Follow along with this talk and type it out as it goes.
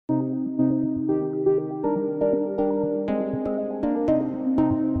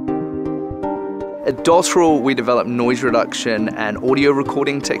At Dotterel, we develop noise reduction and audio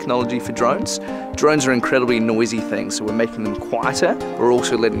recording technology for drones. Drones are incredibly noisy things, so we're making them quieter. We're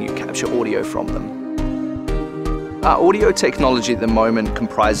also letting you capture audio from them. Our audio technology at the moment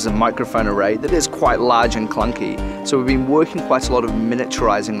comprises a microphone array that is quite large and clunky, so we've been working quite a lot of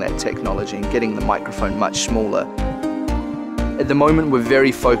miniaturizing that technology and getting the microphone much smaller. At the moment, we're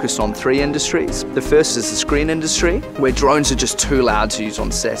very focused on 3 industries. The first is the screen industry, where drones are just too loud to use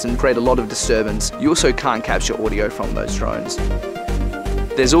on set and create a lot of disturbance. You also can't capture audio from those drones.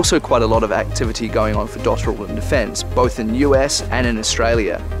 There's also quite a lot of activity going on for Dotterel in defense, both in US and in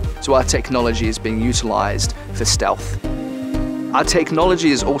Australia. So our technology is being utilized for stealth. Our technology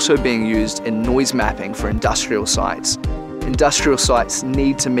is also being used in noise mapping for industrial sites. Industrial sites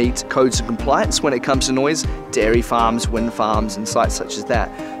need to meet codes of compliance when it comes to noise, dairy farms, wind farms, and sites such as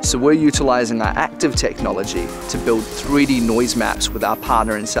that. So we're utilizing our active technology to build 3D noise maps with our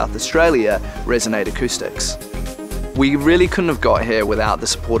partner in South Australia, Resonate Acoustics. We really couldn't have got here without the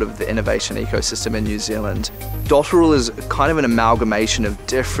support of the innovation ecosystem in New Zealand. Dotterel is kind of an amalgamation of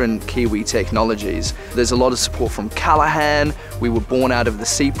different Kiwi technologies. There's a lot of support from Callaghan. We were born out of the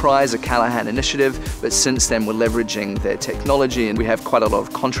Sea Prize, a Callaghan initiative, but since then we're leveraging their technology and we have quite a lot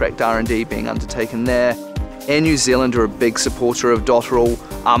of contract R&D being undertaken there. Air New Zealand are a big supporter of Dotterel.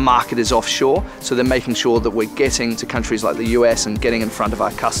 Our market is offshore, so they're making sure that we're getting to countries like the US and getting in front of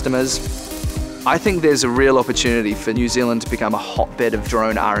our customers. I think there's a real opportunity for New Zealand to become a hotbed of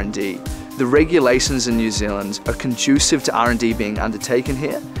drone R&D. The regulations in New Zealand are conducive to R&D being undertaken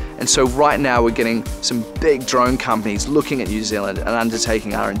here, and so right now we're getting some big drone companies looking at New Zealand and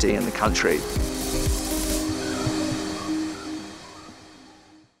undertaking R&D in the country.